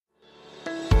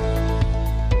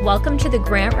Welcome to the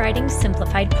Grant Writing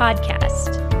Simplified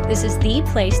podcast. This is the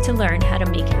place to learn how to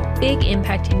make a big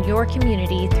impact in your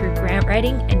community through grant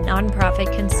writing and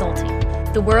nonprofit consulting.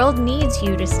 The world needs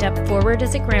you to step forward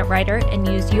as a grant writer and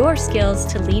use your skills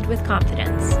to lead with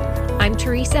confidence. I'm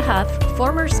Teresa Huff,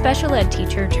 former special ed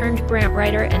teacher turned grant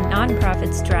writer and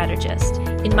nonprofit strategist.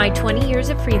 In my 20 years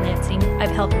of freelancing,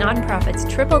 I've helped nonprofits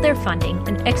triple their funding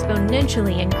and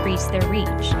exponentially increase their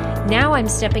reach. Now I'm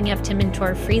stepping up to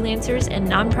mentor freelancers and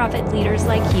nonprofit leaders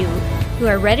like you who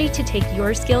are ready to take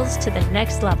your skills to the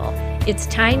next level. It's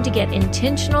time to get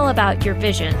intentional about your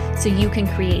vision so you can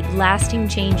create lasting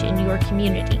change in your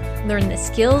community. Learn the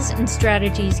skills and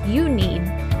strategies you need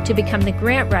to become the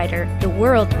grant writer the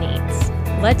world needs.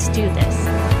 Let's do this.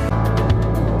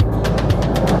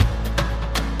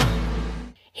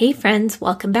 Hey friends,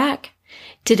 welcome back.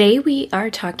 Today we are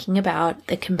talking about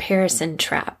the comparison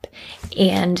trap.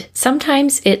 And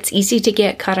sometimes it's easy to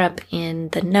get caught up in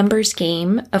the numbers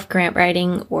game of grant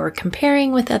writing or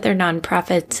comparing with other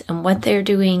nonprofits and what they're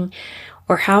doing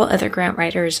or how other grant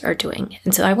writers are doing.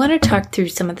 And so I want to talk through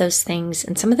some of those things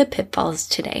and some of the pitfalls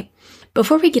today.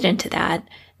 Before we get into that,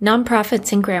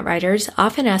 nonprofits and grant writers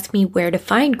often ask me where to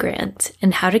find grants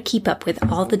and how to keep up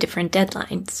with all the different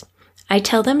deadlines. I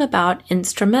tell them about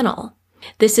Instrumental.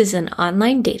 This is an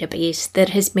online database that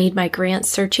has made my grant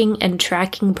searching and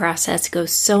tracking process go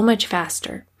so much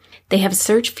faster. They have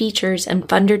search features and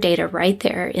funder data right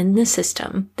there in the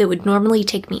system that would normally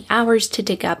take me hours to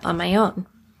dig up on my own.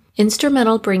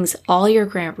 Instrumental brings all your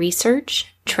grant research,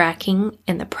 tracking,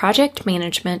 and the project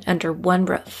management under one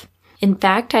roof. In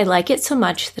fact, I like it so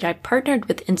much that I partnered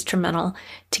with Instrumental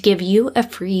to give you a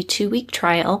free 2-week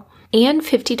trial and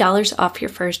 $50 off your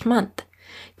first month.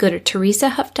 Go to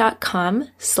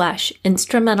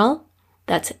teresahuff.com/instrumental,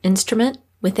 that's instrument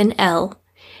with an L,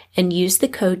 and use the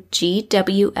code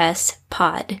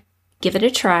GWSPOD. Give it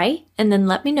a try, and then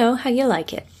let me know how you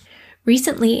like it.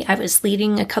 Recently, I was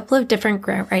leading a couple of different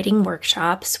grant writing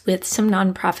workshops with some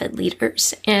nonprofit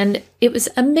leaders, and it was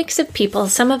a mix of people.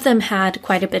 Some of them had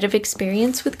quite a bit of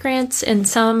experience with grants, and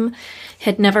some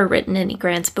had never written any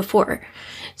grants before.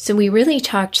 So we really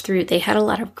talked through, they had a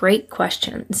lot of great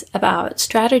questions about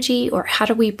strategy or how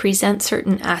do we present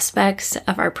certain aspects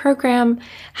of our program?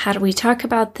 How do we talk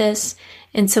about this?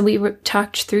 And so we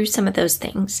talked through some of those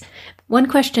things. One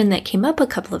question that came up a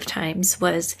couple of times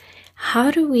was, how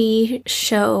do we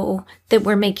show that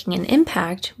we're making an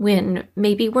impact when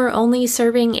maybe we're only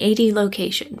serving 80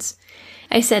 locations?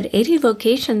 I said 80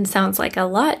 locations sounds like a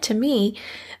lot to me,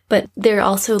 but they're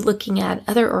also looking at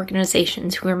other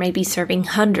organizations who are maybe serving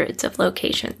hundreds of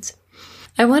locations.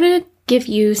 I want to give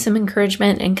you some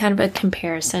encouragement and kind of a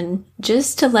comparison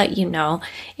just to let you know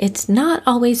it's not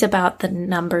always about the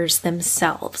numbers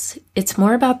themselves. It's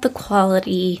more about the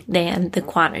quality than the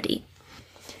quantity.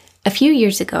 A few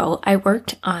years ago, I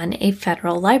worked on a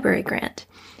federal library grant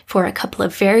for a couple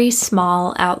of very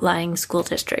small outlying school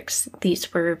districts.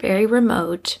 These were very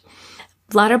remote,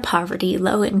 a lot of poverty,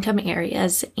 low-income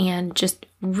areas, and just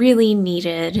really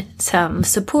needed some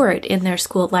support in their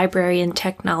school library and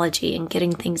technology and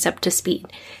getting things up to speed.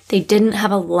 They didn't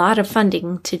have a lot of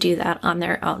funding to do that on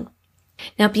their own.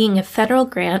 Now, being a federal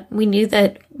grant, we knew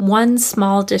that one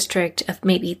small district of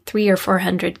maybe 300 or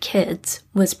 400 kids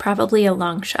was probably a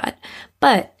long shot,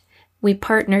 but we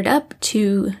partnered up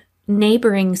to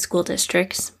neighboring school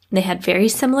districts. They had very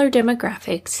similar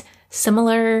demographics,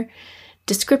 similar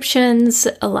descriptions,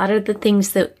 a lot of the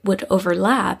things that would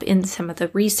overlap in some of the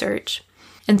research.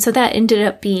 And so that ended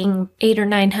up being 800 or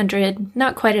 900,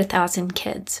 not quite 1,000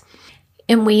 kids.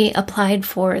 And we applied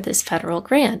for this federal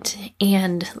grant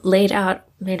and made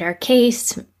our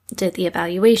case, did the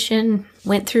evaluation,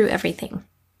 went through everything.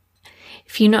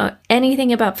 If you know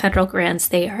anything about federal grants,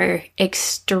 they are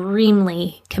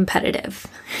extremely competitive.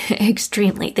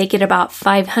 Extremely. They get about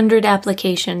 500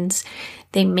 applications.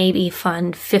 They maybe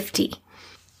fund 50.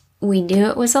 We knew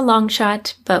it was a long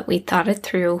shot, but we thought it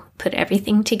through, put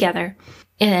everything together,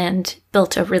 and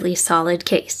built a really solid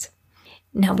case.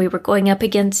 Now, we were going up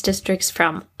against districts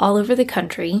from all over the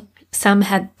country. Some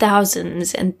had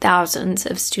thousands and thousands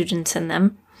of students in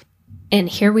them. And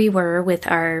here we were with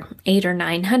our 800 or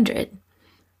 900.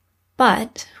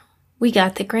 But we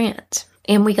got the grant,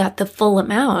 and we got the full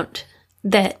amount,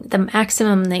 that the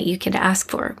maximum that you could ask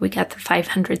for. We got the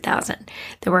 $500,000.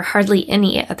 There were hardly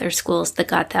any other schools that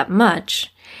got that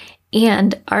much,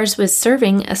 and ours was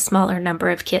serving a smaller number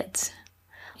of kids.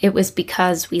 It was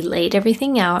because we laid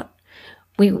everything out.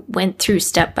 We went through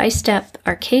step by step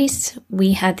our case.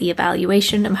 We had the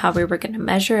evaluation of how we were going to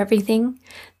measure everything.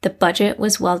 The budget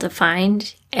was well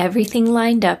defined. Everything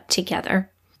lined up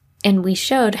together. And we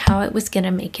showed how it was going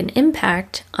to make an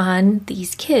impact on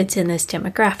these kids in this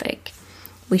demographic.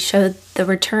 We showed the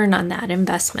return on that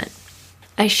investment.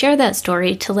 I share that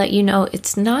story to let you know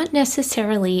it's not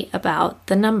necessarily about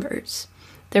the numbers.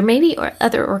 There may be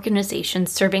other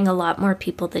organizations serving a lot more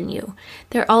people than you.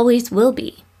 There always will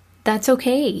be. That's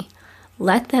okay.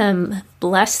 Let them,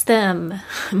 bless them,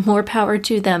 more power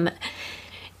to them.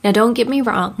 Now, don't get me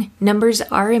wrong, numbers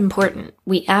are important.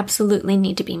 We absolutely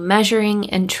need to be measuring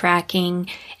and tracking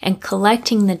and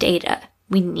collecting the data.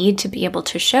 We need to be able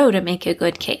to show to make a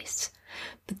good case.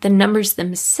 But the numbers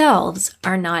themselves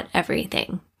are not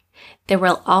everything. There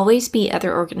will always be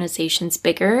other organizations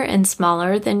bigger and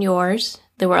smaller than yours.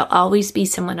 There will always be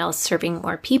someone else serving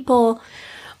more people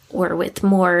or with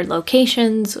more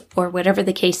locations or whatever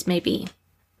the case may be.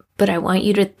 But I want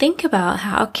you to think about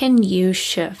how can you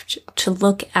shift to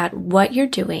look at what you're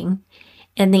doing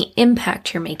and the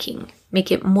impact you're making.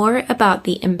 Make it more about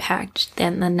the impact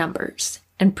than the numbers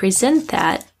and present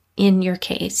that in your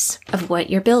case of what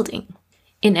you're building.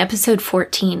 In episode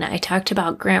 14, I talked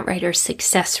about grant writer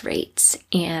success rates,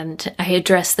 and I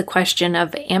addressed the question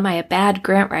of, am I a bad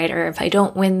grant writer if I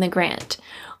don't win the grant?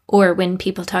 Or when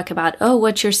people talk about, oh,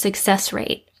 what's your success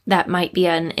rate? That might be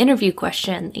an interview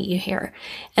question that you hear,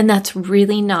 and that's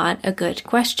really not a good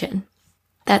question.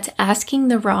 That's asking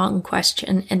the wrong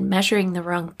question and measuring the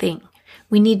wrong thing.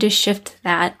 We need to shift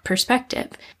that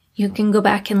perspective. You can go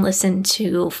back and listen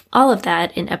to all of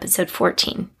that in episode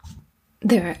 14.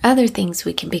 There are other things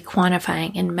we can be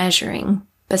quantifying and measuring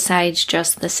besides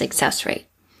just the success rate.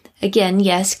 Again,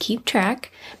 yes, keep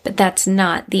track, but that's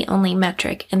not the only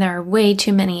metric, and there are way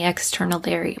too many external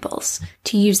variables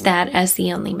to use that as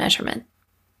the only measurement.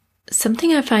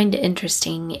 Something I find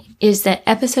interesting is that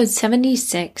episode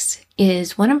 76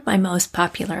 is one of my most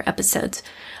popular episodes.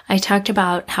 I talked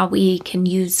about how we can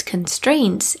use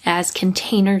constraints as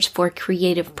containers for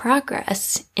creative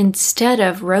progress instead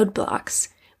of roadblocks.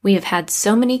 We have had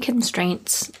so many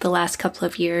constraints the last couple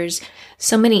of years,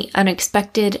 so many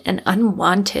unexpected and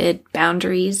unwanted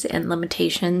boundaries and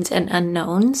limitations and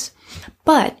unknowns.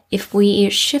 But if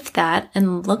we shift that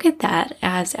and look at that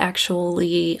as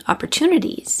actually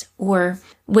opportunities or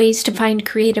ways to find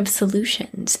creative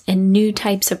solutions and new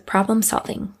types of problem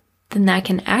solving, then that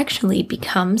can actually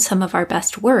become some of our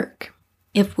best work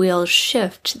if we'll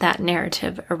shift that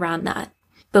narrative around that.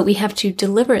 But we have to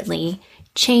deliberately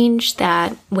change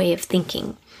that way of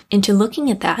thinking into looking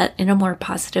at that in a more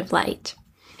positive light.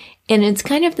 And it's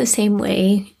kind of the same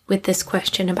way with this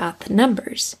question about the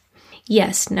numbers.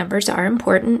 Yes, numbers are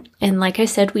important, and like I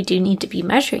said, we do need to be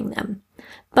measuring them,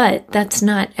 but that's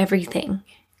not everything.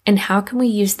 And how can we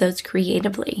use those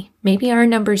creatively? Maybe our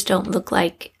numbers don't look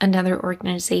like another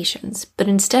organization's, but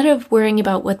instead of worrying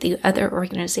about what the other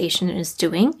organization is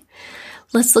doing,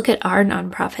 let's look at our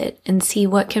nonprofit and see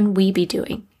what can we be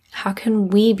doing. How can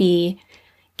we be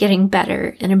getting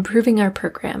better and improving our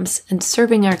programs and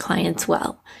serving our clients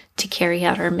well to carry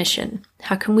out our mission?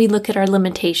 How can we look at our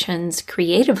limitations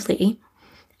creatively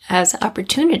as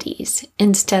opportunities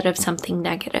instead of something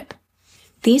negative?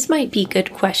 These might be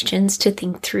good questions to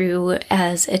think through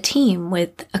as a team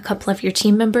with a couple of your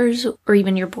team members or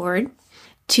even your board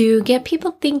to get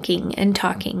people thinking and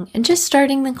talking and just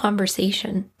starting the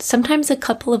conversation. Sometimes a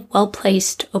couple of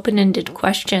well-placed, open-ended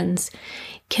questions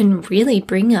can really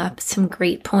bring up some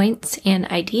great points and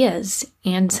ideas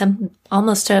and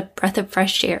almost a breath of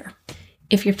fresh air.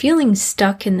 If you're feeling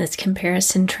stuck in this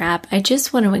comparison trap, I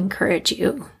just want to encourage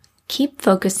you. Keep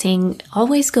focusing.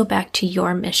 Always go back to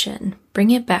your mission.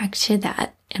 Bring it back to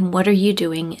that. And what are you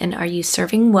doing? And are you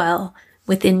serving well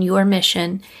within your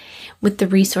mission with the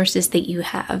resources that you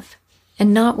have?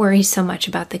 And not worry so much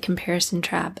about the comparison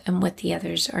trap and what the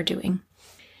others are doing.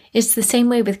 It's the same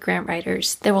way with grant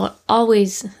writers. There will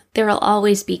always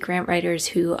be grant writers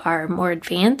who are more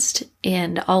advanced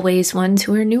and always ones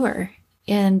who are newer.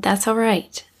 And that's all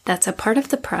right. That's a part of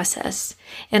the process.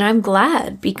 And I'm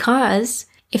glad, because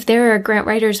if there are grant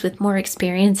writers with more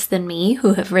experience than me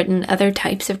who have written other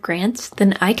types of grants,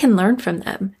 then I can learn from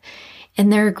them.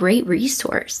 And they're a great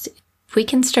resource. If we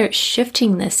can start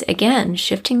shifting this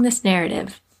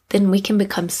narrative, then we can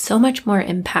become so much more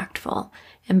impactful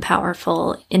and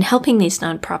powerful in helping these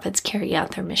nonprofits carry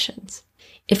out their missions.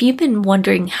 If you've been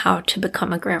wondering how to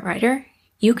become a grant writer,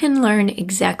 you can learn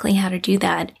exactly how to do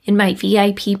that in my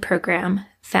VIP program,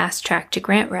 Fast Track to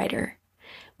Grant Writer.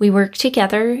 We work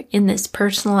together in this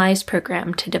personalized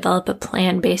program to develop a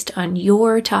plan based on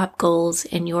your top goals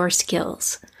and your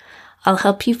skills. I'll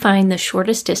help you find the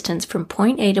shortest distance from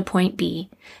point A to point B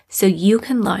so you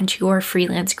can launch your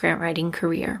freelance grant writing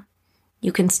career.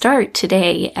 You can start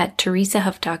today at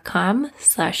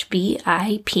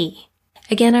teresahuff.com/BIP.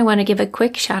 Again, I want to give a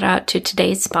quick shout out to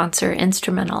today's sponsor,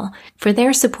 Instrumental, for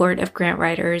their support of grant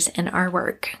writers and our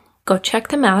work. Go check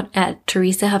them out at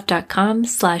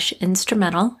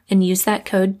teresahuff.com/instrumental and use that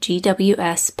code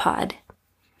GWSPOD.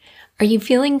 Are you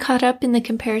feeling caught up in the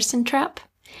comparison trap?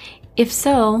 If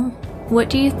so,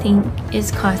 what do you think is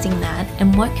causing that,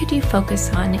 and what could you focus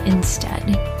on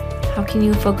instead? How can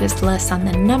you focus less on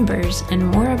the numbers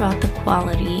and more about the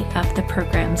quality of the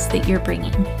programs that you're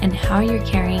bringing and how you're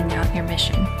carrying out your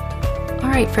mission? All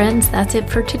right, friends, that's it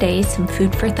for today. Some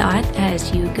food for thought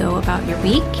as you go about your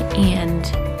week and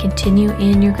continue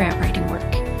in your grant writing work.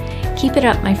 Keep it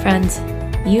up, my friends.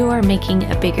 You are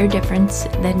making a bigger difference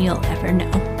than you'll ever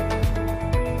know.